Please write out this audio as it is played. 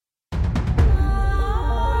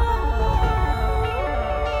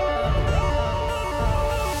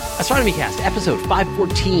Astronomy Cast, episode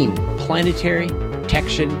 514, Planetary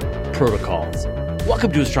Protection Protocols.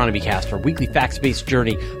 Welcome to Astronomy Cast, our weekly facts-based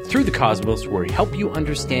journey through the cosmos where we help you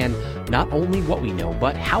understand not only what we know,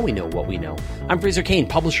 but how we know what we know. I'm Fraser, Cain,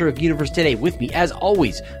 publisher of Universe Today. With me, as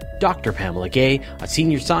always, Dr. Pamela Gay, a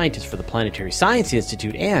senior scientist for the Planetary Science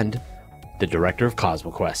Institute and the director of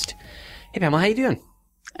CosmoQuest. Hey, Pamela, how you doing?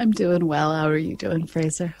 I'm doing well. How are you doing,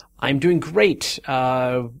 Fraser? I'm doing great,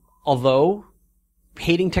 although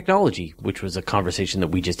hating technology, which was a conversation that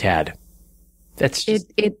we just had. That's just...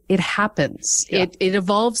 it happens. Yeah. It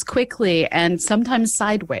evolves quickly and sometimes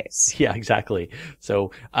sideways. Yeah, exactly.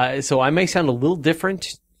 So I may sound a little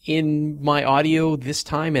different in my audio this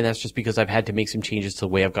time, and that's just because I've had to make some changes to the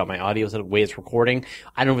way I've got my audio, the way it's recording.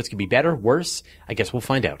 I don't know if it's going to be better, worse. I guess we'll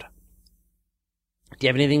find out. Do you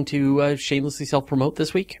have anything to shamelessly self-promote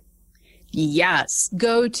this week? Yes.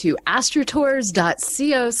 Go to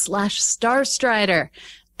astrotours.co/starstrider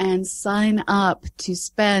and sign up to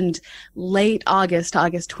spend late August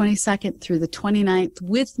 22nd through the 29th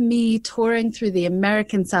with me touring through the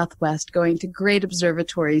American Southwest, going to great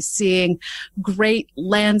observatories, seeing great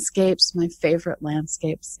landscapes, my favorite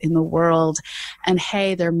landscapes in the world. And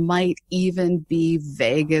hey, there might even be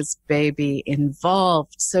Vegas, baby,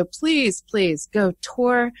 involved. So please, please go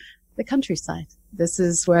tour the countryside. This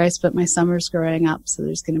is where I spent my summers growing up, so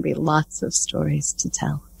there's going to be lots of stories to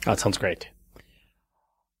tell. Oh, that sounds great.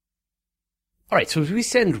 All right, so as we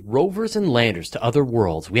send rovers and landers to other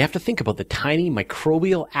worlds, we have to think about the tiny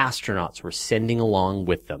microbial astronauts we're sending along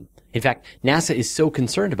with them. In fact, NASA is so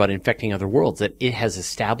concerned about infecting other worlds that it has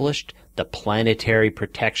established the Planetary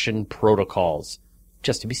Protection Protocols,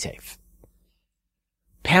 just to be safe.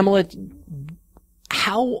 Pamela,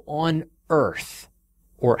 how on Earth,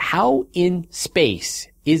 or how in space,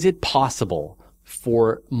 is it possible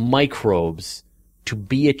for microbes to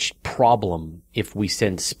be a problem if we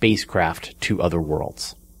send spacecraft to other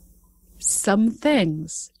worlds? Some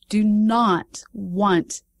things do not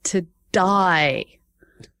want to die.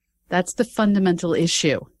 That's the fundamental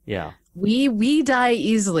issue. Yeah. We die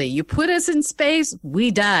easily. You put us in space,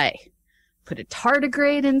 we die. Put a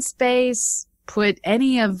tardigrade in space, put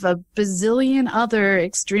any of a bazillion other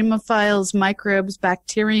extremophiles, microbes,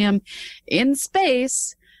 bacterium in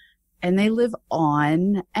space, and they live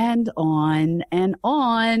on and on and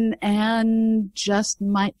on and just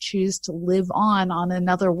might choose to live on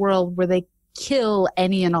another world where they kill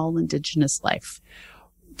any and all indigenous life.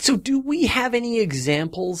 So do we have any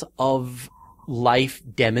examples of life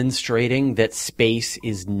demonstrating that space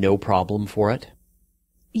is no problem for it?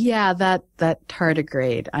 Yeah, that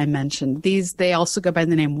tardigrade I mentioned. They also go by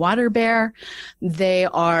the name water bear. They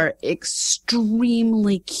are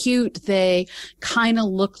extremely cute. They kind of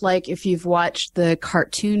look like, if you've watched the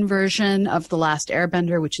cartoon version of The Last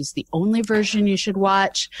Airbender, which is the only version you should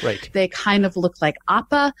watch. Right. They kind of look like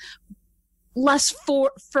Appa. Less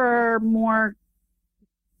fur, more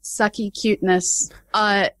sucky cuteness.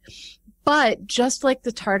 But just like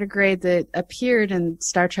the tardigrade that appeared in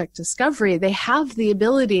Star Trek Discovery, they have the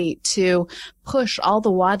ability to push all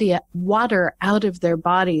the water out of their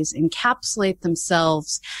bodies, encapsulate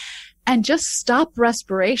themselves, and just stop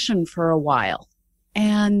respiration for a while.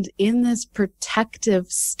 And in this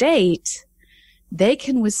protective state, they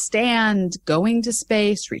can withstand going to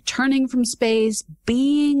space, returning from space,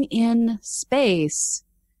 being in space,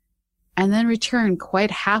 and then return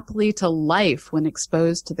quite happily to life when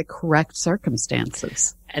exposed to the correct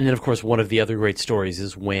circumstances. And then, of course, one of the other great stories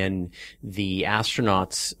is when the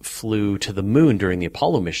astronauts flew to the moon during the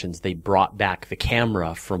Apollo missions, they brought back the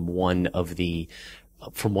camera from one of the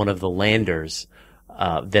landers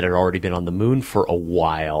that had already been on the moon for a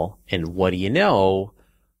while. And what do you know?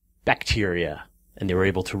 Bacteria. And they were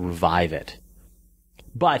able to revive it.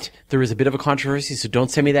 But there is a bit of a controversy, so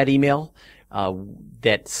don't send me that email.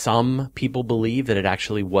 That some people believe that it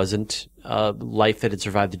actually wasn't life that had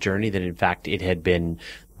survived the journey, that in fact it had been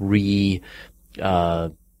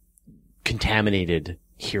contaminated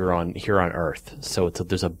here on Earth. So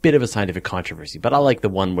there's a bit of a scientific controversy, but I like the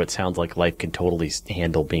one where it sounds like life can totally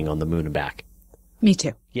handle being on the moon and back. Me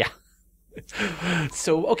too. Yeah.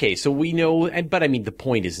 So, okay, so we know, but I mean, the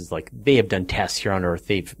point is like they have done tests here on Earth.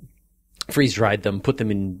 They've freeze-dried them, put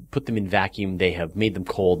them in vacuum. They have made them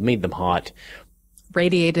cold, made them hot.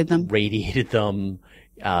 Radiated them.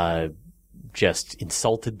 Just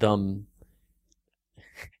insulted them.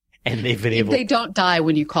 And they've been able... They don't die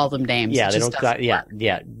when you call them names. Yeah, they don't die.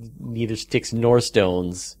 Yeah. Neither sticks nor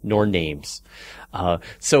stones nor names.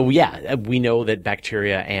 So yeah, we know that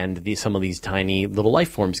bacteria and some of these tiny little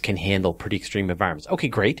life forms can handle pretty extreme environments. Okay,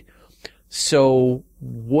 great. So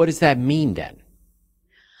what does that mean then?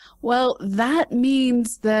 Well, that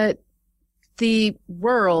means that the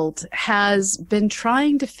world has been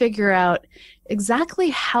trying to figure out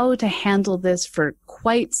exactly how to handle this for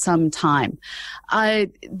quite some time.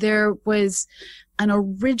 There was an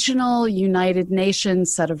original United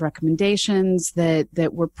Nations set of recommendations that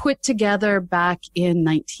were put together back in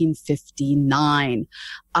 1959.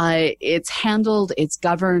 It's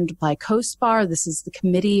governed by COSPAR. This is the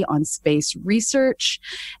Committee on Space Research.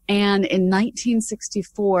 And in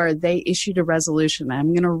 1964, they issued a resolution.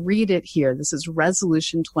 I'm going to read it here. This is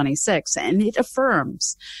Resolution 26, and it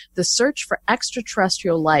affirms the search for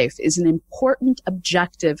extraterrestrial life is an important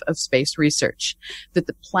objective of space research, that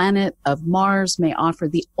the planet of Mars may offer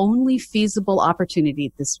the only feasible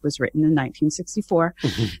opportunity. This was written in 1964,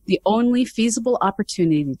 the only feasible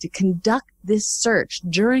opportunity to conduct this search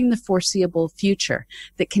during the foreseeable future.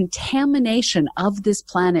 The contamination of this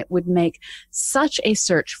planet would make such a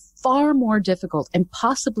search far more difficult and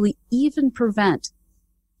possibly even prevent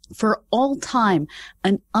for all time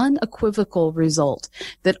an unequivocal result,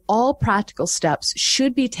 that all practical steps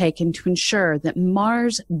should be taken to ensure that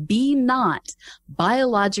Mars be not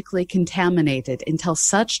biologically contaminated until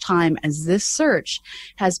such time as this search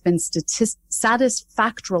has been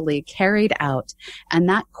satisfactorily carried out, and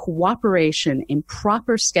that cooperation in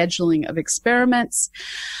proper scheduling of experiments,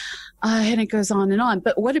 and it goes on and on.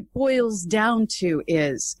 But what it boils down to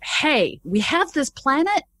is, hey, we have this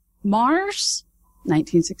planet, Mars,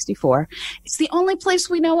 1964. It's the only place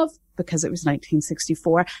we know of, because it was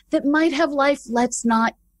 1964, that might have life. Let's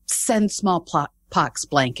not send smallpox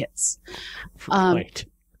blankets. Right.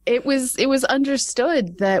 It was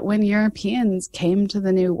understood that when Europeans came to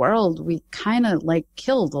the New World, we kind of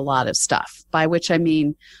killed a lot of stuff, by which I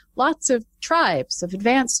mean lots of tribes of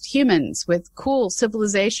advanced humans with cool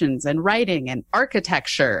civilizations and writing and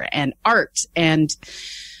architecture and art, and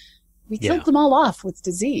we killed them all off with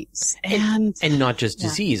disease. And not just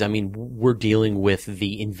disease. I mean, we're dealing with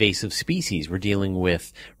the invasive species. We're dealing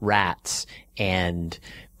with rats and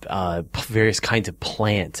various kinds of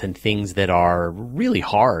plants and things that are really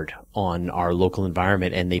hard on our local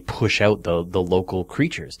environment, and they push out the local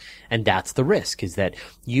creatures. And that's the risk, is that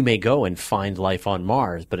you may go and find life on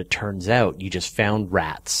Mars, but it turns out you just found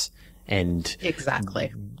rats and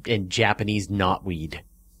Japanese knotweed.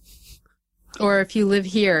 Or if you live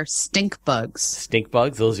here, stink bugs. Stink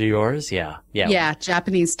bugs, those are yours? Yeah. Yeah,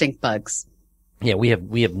 Japanese stink bugs. Yeah, we have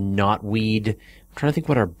knotweed. I'm trying to think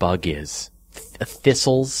what our bug is.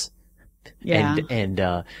 Thistles. Yeah.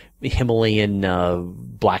 And Himalayan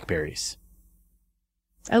blackberries.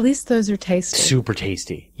 At least those are tasty. Super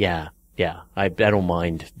tasty. Yeah. Yeah, I don't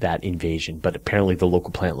mind that invasion, but apparently the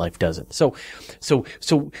local plant life doesn't. So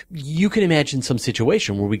you can imagine some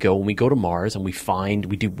situation where we go to Mars and we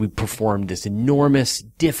perform this enormous,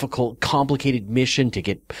 difficult, complicated mission to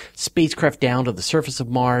get spacecraft down to the surface of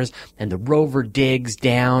Mars, and the rover digs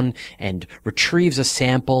down and retrieves a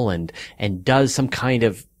sample and does some kind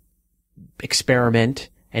of experiment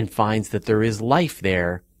and finds that there is life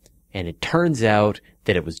there, and it turns out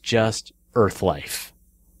that it was just Earth life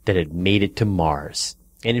that had made it to Mars.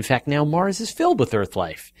 And in fact, now Mars is filled with Earth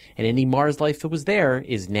life, and any Mars life that was there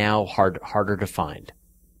is now harder to find.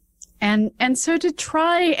 And so to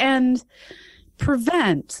try and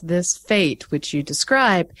prevent this fate which you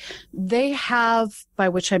describe, they have, by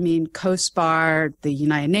which I mean COSPAR, the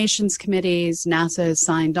United Nations committees, NASA has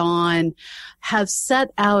signed on, have set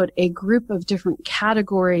out a group of different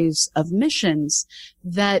categories of missions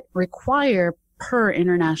that require, per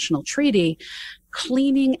international treaty,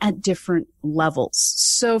 cleaning at different levels.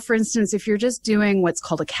 So, for instance, if you're just doing what's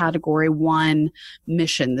called a Category 1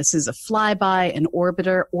 mission, this is a flyby, an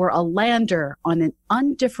orbiter, or a lander on an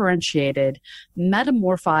undifferentiated,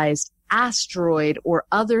 metamorphized asteroid or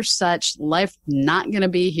other such life not going to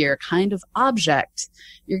be here kind of object,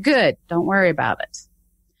 you're good. Don't worry about it.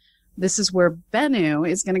 This is where Bennu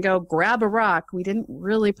is going to go grab a rock. We didn't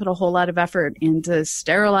really put a whole lot of effort into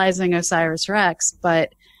sterilizing OSIRIS-REx,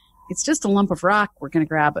 but it's just a lump of rock. We're going to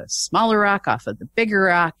grab a smaller rock off of the bigger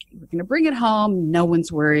rock. We're going to bring it home. No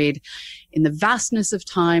one's worried. In the vastness of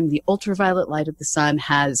time, the ultraviolet light of the sun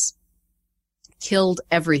has killed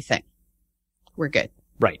everything. We're good.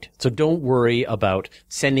 Right. So don't worry about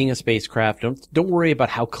sending a spacecraft. Don't worry about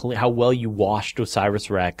how well you washed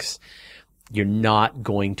OSIRIS-REx. You're not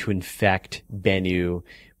going to infect Bennu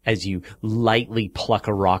as you lightly pluck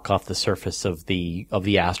a rock off the surface of the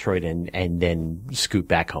asteroid and then scoot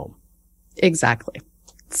back home. Exactly.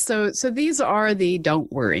 So these are the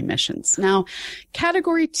don't worry missions. Now,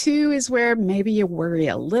 category 2 is where maybe you worry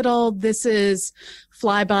a little. This is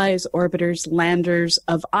flybys, orbiters, landers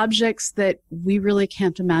of objects that we really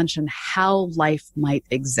can't imagine how life might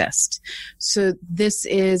exist. So this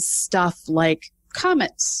is stuff like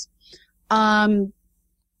comets,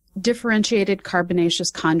 differentiated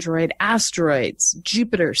carbonaceous chondroid asteroids,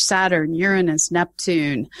 Jupiter, Saturn, Uranus,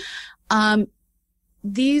 Neptune.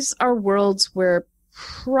 These are worlds where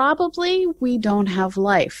probably we don't have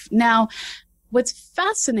life. Now, what's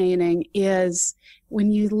fascinating is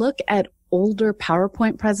when you look at older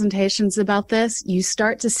PowerPoint presentations about this, you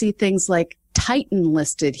start to see things like Titan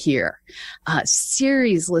listed here,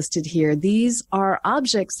 Ceres listed here. These are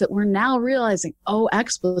objects that we're now realizing, oh,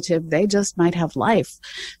 expletive, they just might have life.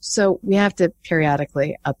 So we have to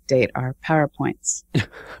periodically update our PowerPoints.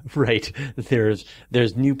 Right. There's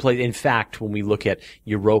new places. In fact, when we look at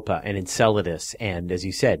Europa and Enceladus and, as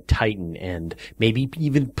you said, Titan and maybe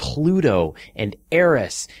even Pluto and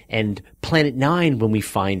Eris and Planet 9 when we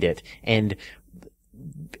find it,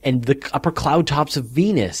 and the upper cloud tops of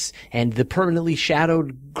Venus and the permanently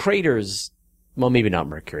shadowed craters. Well, maybe not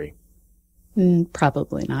Mercury.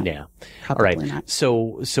 Probably not. Yeah. Probably All right. not.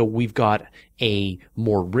 So we've got a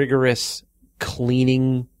more rigorous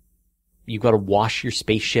cleaning. You've got to wash your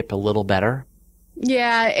spaceship a little better.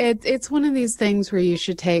 Yeah, it's one of these things where you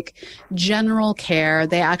should take general care.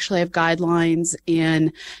 They actually have guidelines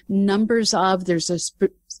in numbers of, there's a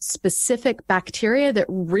specific bacteria that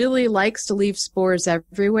really likes to leave spores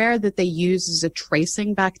everywhere that they use as a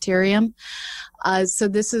tracing bacterium. So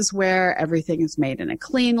this is where everything is made in a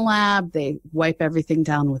clean lab. They wipe everything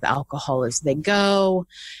down with alcohol as they go.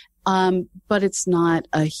 But it's not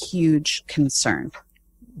a huge concern.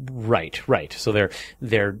 Right. So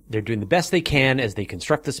they're doing the best they can as they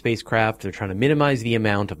construct the spacecraft. They're trying to minimize the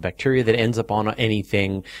amount of bacteria that ends up on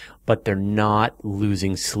anything, but they're not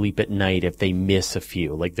losing sleep at night if they miss a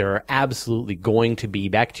few. Like, there are absolutely going to be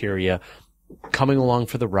bacteria coming along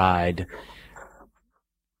for the ride,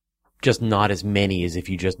 just not as many as if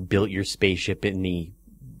you just built your spaceship in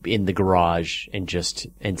the garage and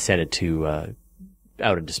sent it to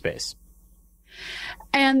out into space.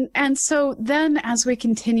 And so then as we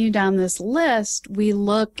continue down this list, we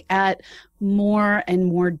look at more and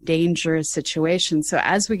more dangerous situations. So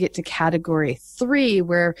as we get to category 3,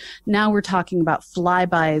 where now we're talking about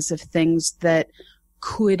flybys of things that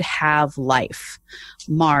could have life,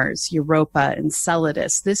 Mars, Europa,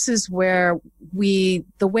 Enceladus. This is where the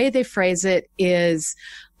way they phrase it is,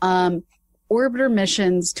 orbiter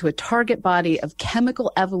missions to a target body of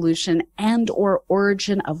chemical evolution and or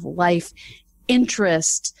origin of life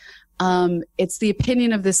interest. It's the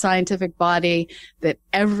opinion of the scientific body that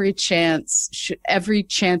every chance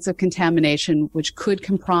of contamination, which could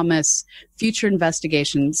compromise future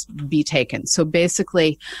investigations, be taken. So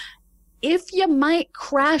basically, if you might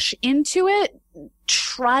crash into it,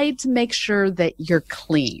 try to make sure that you're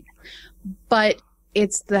clean. But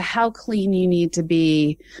it's the how clean you need to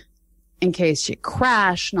be in case you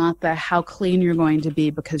crash, not the how clean you're going to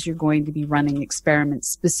be because you're going to be running experiments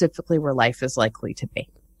specifically where life is likely to be.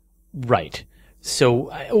 Right.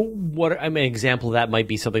 So an example of that might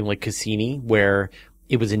be something like Cassini, where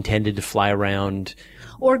it was intended to fly around.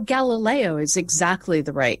 Or Galileo is exactly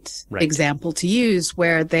the right example to use,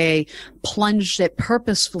 where they plunged it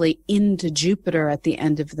purposefully into Jupiter at the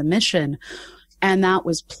end of the mission. And that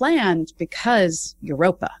was planned because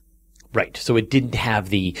Europa. Right. So it didn't have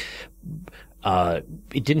the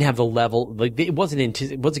level, like it wasn't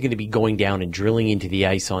going to be going down and drilling into the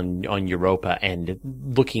ice on Europa and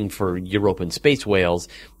looking for European space whales.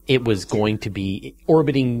 It was going to be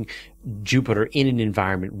orbiting Jupiter in an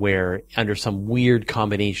environment where, under some weird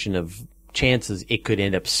combination of chances, it could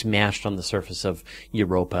end up smashed on the surface of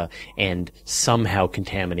Europa and somehow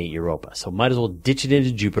contaminate Europa. So might as well ditch it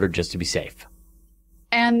into Jupiter just to be safe.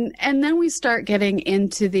 And then we start getting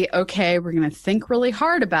into okay, we're going to think really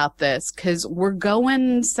hard about this because we're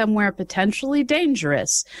going somewhere potentially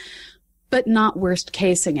dangerous, but not worst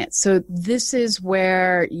casing it. So this is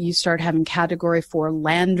where you start having category 4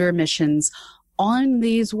 lander missions on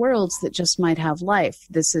these worlds that just might have life.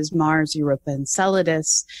 This is Mars, Europa,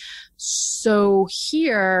 Enceladus. So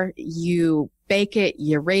here you bake it,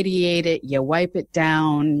 you radiate it, you wipe it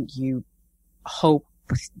down, you hope,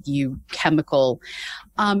 you chemical.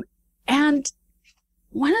 And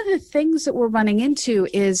one of the things that we're running into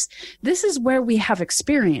is this is where we have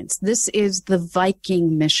experience. This is the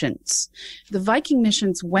Viking missions. The Viking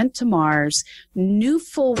missions went to Mars, knew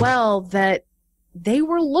full well that they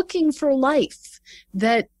were looking for life,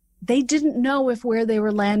 that they didn't know if where they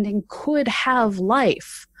were landing could have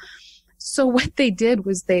life. So what they did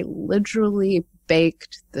was they literally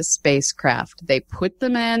baked the spacecraft. They put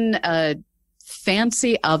them in a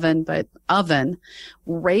fancy oven,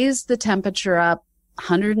 raised the temperature up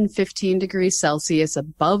 115 degrees Celsius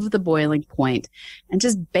above the boiling point, and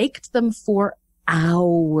just baked them for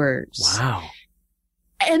hours. Wow.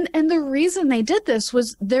 And the reason they did this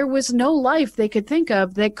was there was no life they could think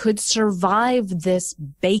of that could survive this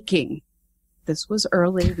baking. This was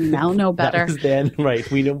early. We now know better. That was then, right.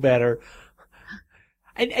 We know better.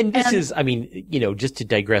 And this is, I mean, just to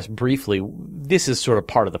digress briefly, this is sort of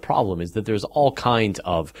part of the problem, is that there's all kinds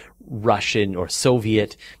of Russian or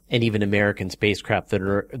Soviet and even American spacecraft that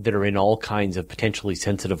are in all kinds of potentially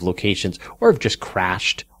sensitive locations, or have just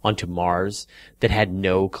crashed onto Mars that had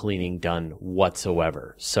no cleaning done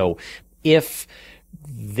whatsoever. So if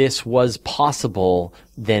this was possible,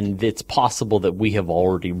 then it's possible that we have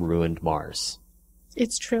already ruined Mars.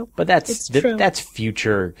 It's true. But that's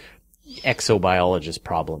future exobiologist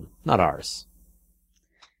problem, not ours.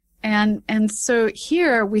 And so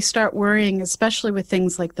here we start worrying, especially with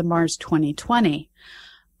things like the Mars 2020.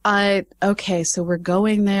 Okay, so we're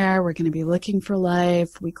going there. We're going to be looking for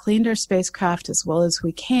life. We cleaned our spacecraft as well as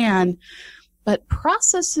we can. But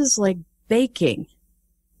processes like baking,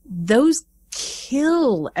 those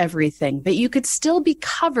kill everything, but you could still be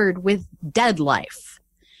covered with dead life.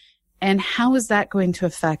 And how is that going to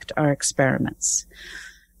affect our experiments?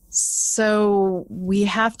 So we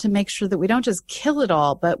have to make sure that we don't just kill it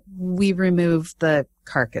all, but we remove the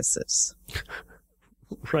carcasses.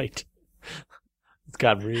 Right. It's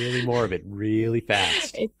got really morbid really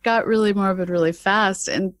fast. It got really morbid really fast.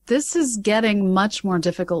 And this is getting much more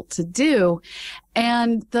difficult to do.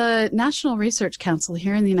 And the National Research Council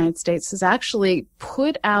here in the United States has actually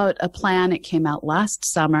put out a plan. It came out last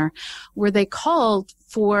summer where they called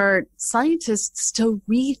for scientists to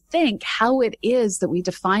rethink how it is that we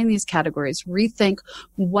define these categories, rethink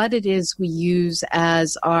what it is we use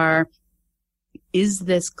as our is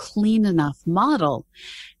this clean enough model,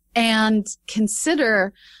 and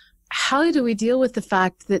consider how do we deal with the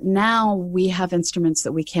fact that now we have instruments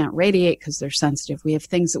that we can't radiate because they're sensitive. We have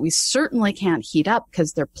things that we certainly can't heat up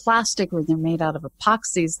because they're plastic or they're made out of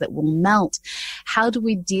epoxies that will melt. How do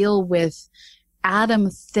we deal with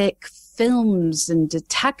atom-thick films and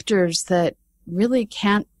detectors that really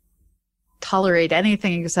can't tolerate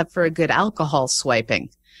anything except for a good alcohol swiping?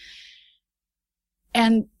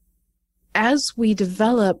 And as we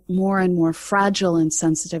develop more and more fragile and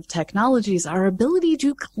sensitive technologies, our ability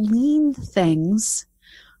to clean things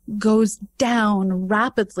goes down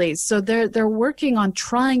rapidly. So they're working on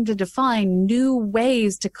trying to define new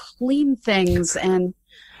ways to clean things, and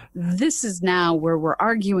this is now where we're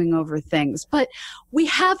arguing over things. But we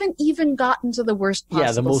haven't even gotten to the worst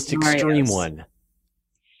possible the most scenarios. Extreme one.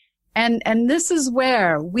 And this is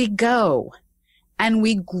where we go and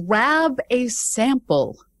we grab a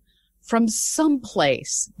sample from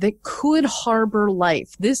someplace that could harbor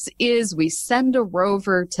life. This is, we send a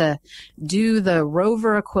rover to do the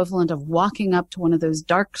rover equivalent of walking up to one of those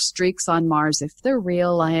dark streaks on Mars. If they're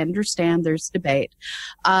real, I understand there's debate.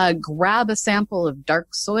 Grab a sample of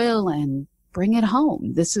dark soil and bring it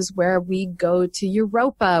home. This is where we go to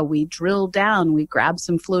Europa. We drill down. We grab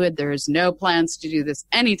some fluid. There is no plans to do this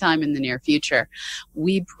anytime in the near future.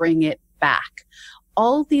 We bring it back.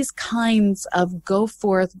 All these kinds of go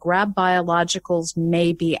forth, grab biologicals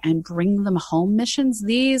maybe, and bring them home missions,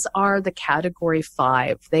 these are the category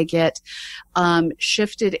 5. They get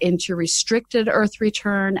shifted into restricted Earth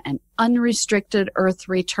return and unrestricted Earth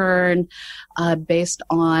return based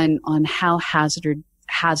on how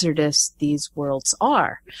hazardous these worlds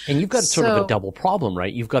are. And you've got sort of a double problem,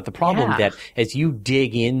 right? You've got the problem that as you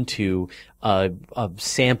dig into a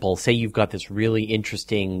sample, say you've got this really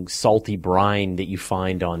interesting salty brine that you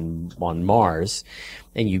find on Mars,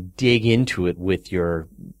 and you dig into it with your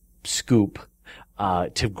scoop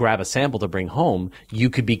to grab a sample to bring home, you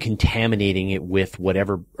could be contaminating it with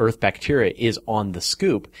whatever Earth bacteria is on the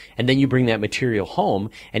scoop, and then you bring that material home,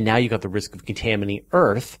 and now you got the risk of contaminating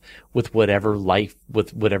Earth with whatever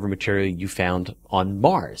material you found on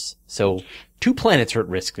Mars. So 2 planets are at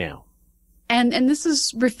risk now. And this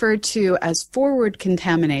is referred to as forward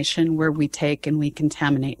contamination, where we take and we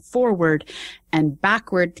contaminate forward, and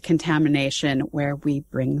backward contamination, where we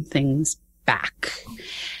bring things back.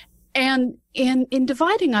 And in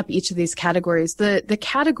dividing up each of these categories, the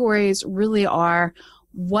categories really are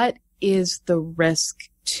what is the risk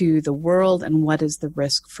to the world and what is the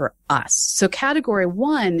risk for us. So category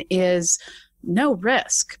 1 is no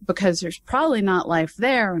risk because there's probably not life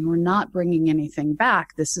there and we're not bringing anything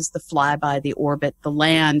back. This is the flyby, the orbit, the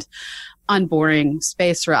land, unboring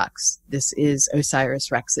space rocks. This is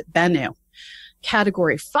OSIRIS-REx at Bennu.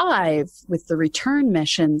 Category 5 with the return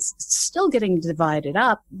missions still getting divided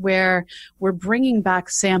up, where we're bringing back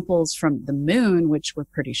samples from the moon, which we're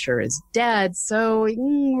pretty sure is dead. So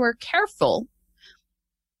we're careful,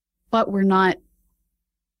 but we're not,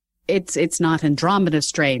 it's not Andromeda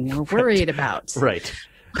strain we're worried about. Right.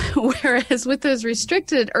 Whereas with those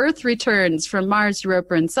restricted Earth returns from Mars,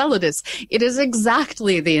 Europa, and Enceladus, it is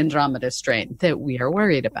exactly the Andromeda strain that we are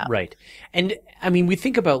worried about. Right. And I mean, we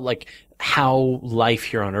think about like how life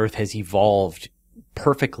here on Earth has evolved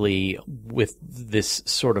perfectly with this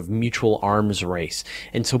sort of mutual arms race.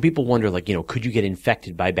 And so people wonder, like, you know, could you get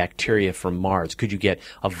infected by bacteria from Mars? Could you get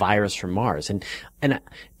a virus from Mars? And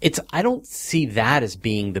I don't see that as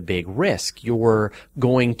being the big risk.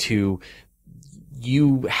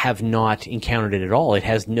 You have not encountered it at all. It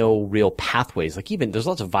has no real pathways. Like even there's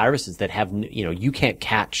lots of viruses that have, you know, you can't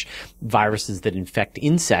catch viruses that infect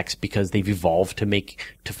insects because they've evolved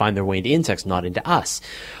to find their way into insects, not into us.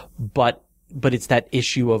 But it's that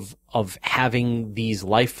issue of having these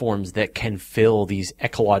life forms that can fill these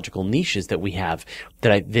ecological niches that we have,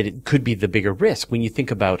 that it could be the bigger risk. When you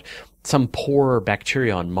think about some poor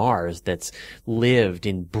bacteria on Mars that's lived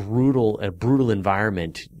in a brutal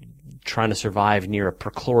environment, trying to survive near a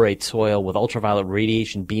perchlorate soil with ultraviolet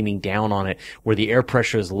radiation beaming down on it, where the air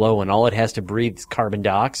pressure is low and all it has to breathe is carbon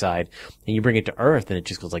dioxide, and you bring it to Earth and it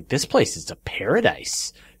just goes like, this place is a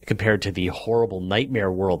paradise compared to the horrible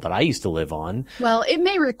nightmare world that I used to live on. Well, it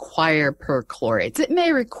may require perchlorates. It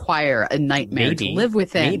may require a nightmare to live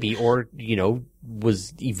within. Maybe, or, you know,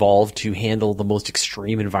 was evolved to handle the most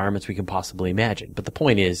extreme environments we can possibly imagine. But the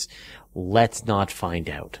point is, let's not find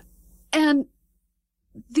out. And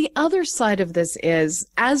the other side of this is,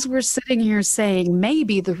 as we're sitting here saying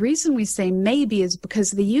maybe, the reason we say maybe is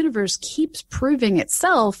because the universe keeps proving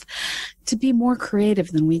itself to be more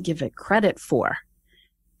creative than we give it credit for.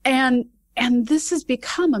 And this has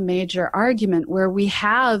become a major argument where we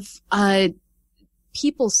have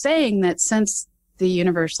people saying that since the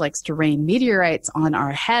universe likes to rain meteorites on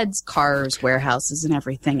our heads, cars, warehouses, and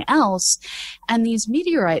everything else, and these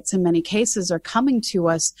meteorites in many cases are coming to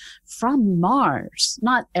us from Mars.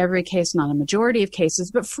 Not every case, not a majority of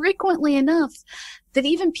cases, but frequently enough that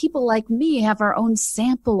even people like me have our own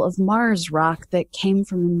sample of Mars rock that came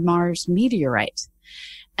from a Mars meteorite.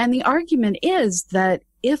 And the argument is that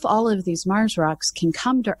if all of these Mars rocks can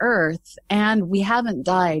come to Earth and we haven't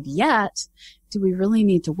died yet, do we really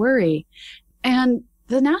need to worry? And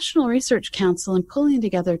the National Research Council, in pulling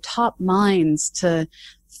together top minds to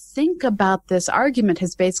think about this argument,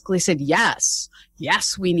 has basically said, yes,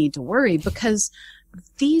 we need to worry, because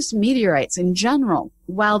these meteorites in general,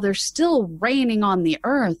 while they're still raining on the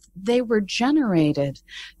Earth, they were generated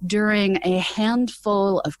during a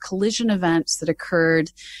handful of collision events that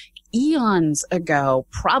occurred eons ago,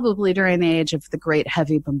 probably during the age of the Great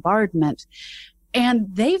Heavy Bombardment.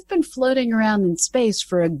 And they've been floating around in space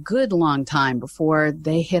for a good long time before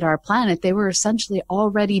they hit our planet. They were essentially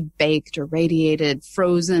already baked, irradiated,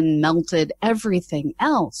 frozen, melted, everything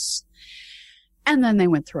else. And then they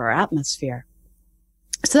went through our atmosphere.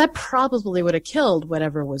 So that probably would have killed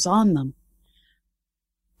whatever was on them.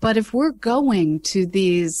 But if we're going to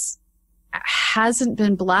these hasn't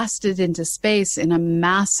been blasted into space in a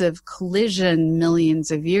massive collision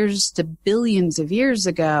millions of years to billions of years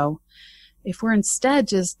ago, if we're instead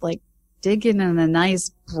just like digging in a nice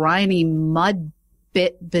briny mud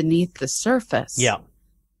bit beneath the surface,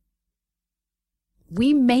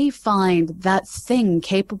 we may find that thing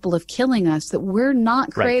capable of killing us that we're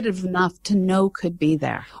not creative enough to know could be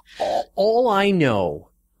there. All I know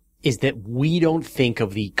is that we don't think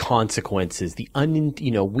of the consequences,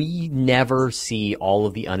 we never see all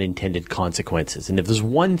of the unintended consequences. And if there's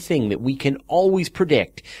one thing that we can always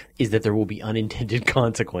predict, is that there will be unintended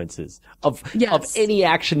consequences of any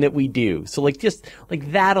action that we do. So just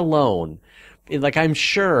that alone, I'm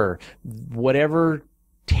sure whatever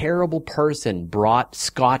terrible person brought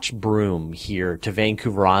Scotch broom here to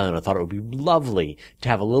Vancouver Island, I thought it would be lovely to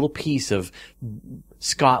have a little piece of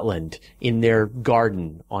Scotland in their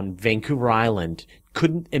garden on Vancouver Island,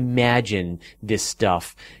 couldn't imagine this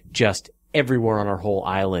stuff just everywhere on our whole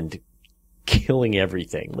island, killing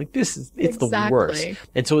everything. It's the worst.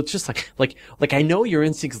 And so it's just like I know your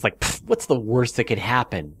instinct is what's the worst that could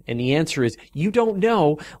happen? And the answer is, you don't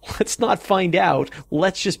know. Let's not find out.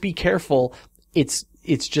 Let's just be careful. It's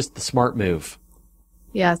just the smart move.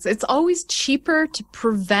 Yes, it's always cheaper to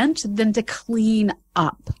prevent than to clean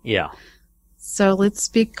up. Yeah. So let's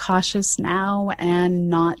be cautious now and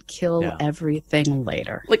not kill everything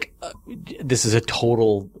later. This is a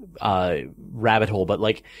total rabbit hole, but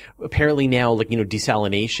apparently now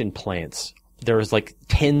desalination plants there's like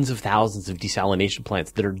tens of thousands of desalination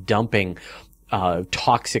plants that are dumping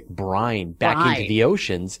toxic brine back into the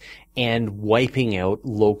oceans and wiping out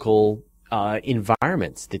local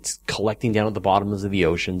environments that's collecting down at the bottoms of the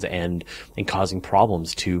oceans and causing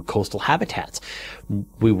problems to coastal habitats.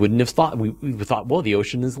 We wouldn't have thought, we thought, well, the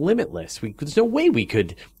ocean is limitless. There's no way we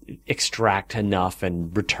could extract enough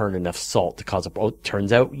and return enough salt to cause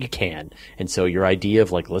turns out you can. And so your idea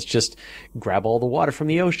of like, let's just grab all the water from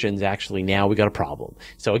the oceans, actually now we got a problem.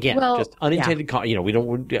 So again, just unintended, we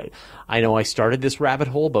don't, I know I started this rabbit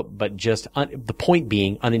hole, but just the point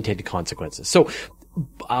being unintended consequences. So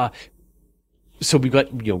we've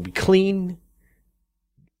got, we clean.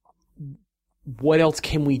 What else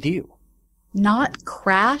can we do? Not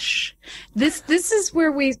crash. This is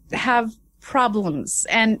where we have problems.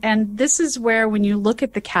 And this is where when you look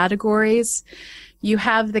at the categories, you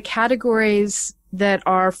have the categories that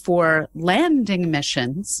are for landing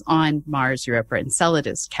missions on Mars, Europa, and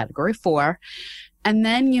Enceladus, category 4. And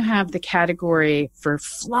then you have the category for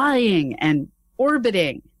flying and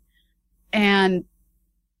orbiting. And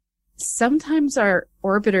sometimes our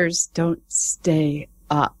orbiters don't stay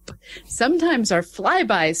up. Sometimes our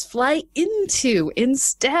flybys fly into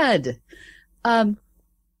instead.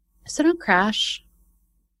 So don't crash.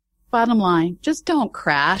 Bottom line, just don't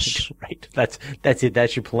crash. Right. That's it.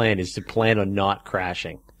 That's your plan, is to plan on not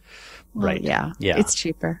crashing. Well, right. Yeah. It's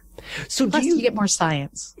cheaper. So plus you get more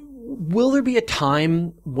science. Will there be a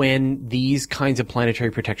time when these kinds of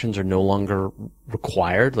planetary protections are no longer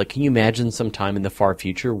required? Like, can you imagine some time in the far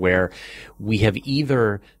future where we have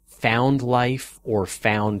either found life or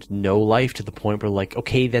found no life to the point where like,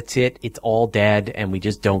 okay, that's it. It's all dead and we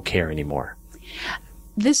just don't care anymore?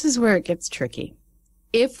 This is where it gets tricky.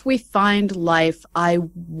 If we find life, I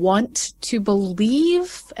want to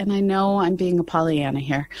believe, and I know I'm being a Pollyanna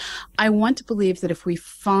here, I want to believe that if we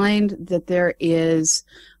find that there is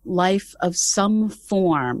life of some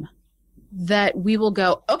form, that we will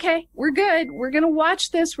go, okay, we're good. We're going to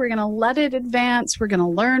watch this. We're going to let it advance. We're going to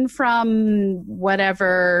learn from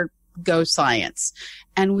whatever, go science.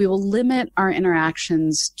 And we will limit our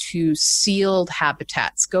interactions to sealed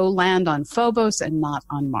habitats. Go land on Phobos and not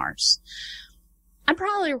on Mars. I'm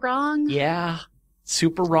probably wrong. Yeah.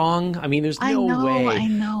 Super wrong. I mean, there's no way. I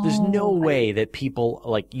know. There's no way that people,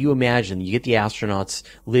 like, you imagine, you get the astronauts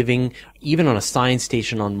living even on a science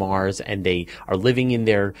station on Mars, and they are living in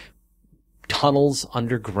their tunnels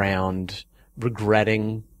underground,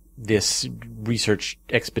 regretting this research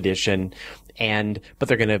expedition, but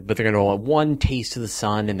they're gonna want one taste of the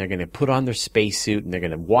sun, and they're gonna put on their spacesuit, and they're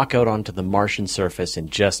gonna walk out onto the Martian surface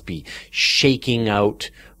and just be shaking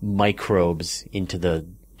out microbes into the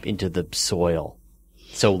soil.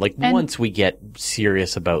 So, like, once we get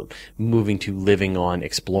serious about moving to living on,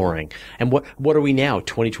 exploring, and what are we now?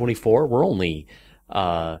 2024? We're only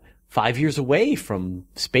 5 years away from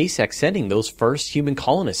SpaceX sending those first human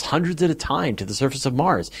colonists, hundreds at a time, to the surface of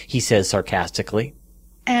Mars, he says sarcastically.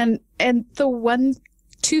 And the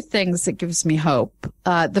two things that gives me hope.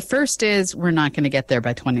 The first is we're not going to get there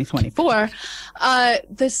by 2024.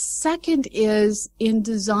 The second is in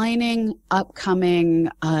designing upcoming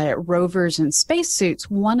rovers and spacesuits.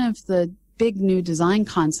 One of the big new design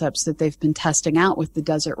concepts that they've been testing out with the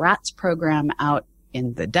Desert Rats program out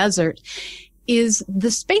in the desert is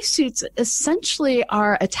the spacesuits essentially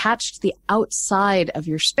are attached to the outside of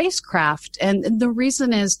your spacecraft. And the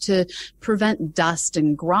reason is to prevent dust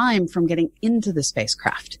and grime from getting into the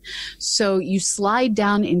spacecraft. So you slide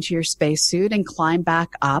down into your spacesuit and climb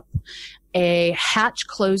back up. A hatch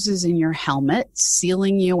closes in your helmet,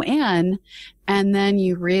 sealing you in, and then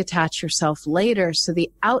you reattach yourself later. So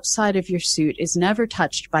the outside of your suit is never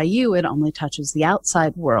touched by you. It only touches the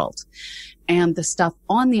outside world. And the stuff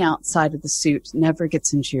on the outside of the suit never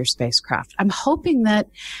gets into your spacecraft. I'm hoping that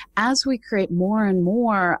as we create more and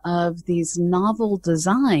more of these novel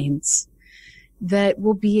designs, that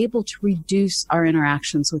we'll be able to reduce our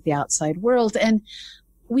interactions with the outside world. And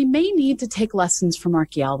we may need to take lessons from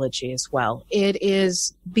archaeology as well. It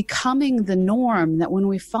is becoming the norm that when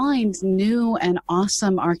we find new and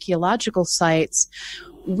awesome archaeological sites,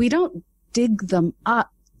 we don't dig them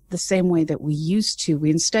up the same way that we used to. We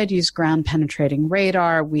instead use ground penetrating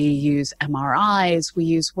radar. We use MRIs. We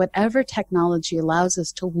use whatever technology allows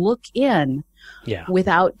us to look in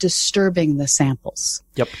without disturbing the samples.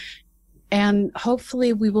 Yep. And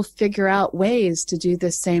hopefully we will figure out ways to do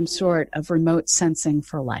the same sort of remote sensing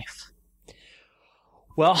for life.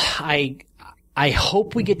 Well, I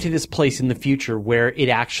hope we get to this place in the future where it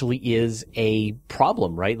actually is a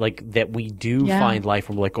problem, right? Like that we do find life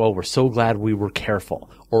and we're like, oh, we're so glad we were careful.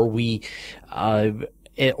 Or we,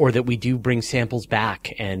 or that we do bring samples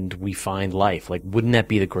back and we find life. Like, wouldn't that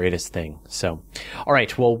be the greatest thing? So, all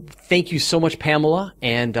right. Well, thank you so much, Pamela,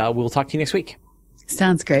 and we'll talk to you next week.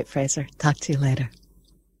 Sounds great, Fraser. Talk to you later.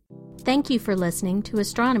 Thank you for listening to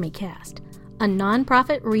Astronomy Cast, a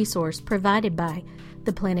nonprofit resource provided by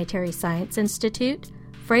the Planetary Science Institute,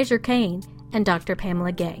 Fraser, Cain, and Dr.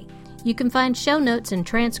 Pamela Gay. You can find show notes and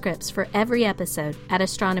transcripts for every episode at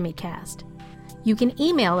Astronomy Cast. You can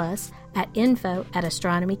email us at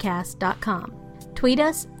info@astronomycast.com. Tweet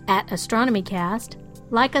us at AstronomyCast,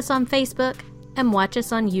 like us on Facebook, and watch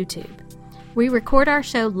us on YouTube. We record our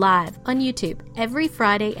show live on YouTube every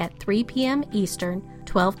Friday at 3 p.m. Eastern,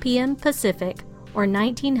 12 p.m. Pacific, or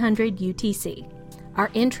 1900 UTC. Our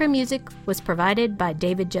intro music was provided by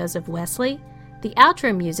David Joseph Wesley, the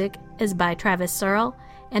outro music is by Travis Searle,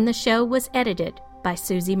 and the show was edited by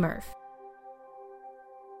Susie Murph.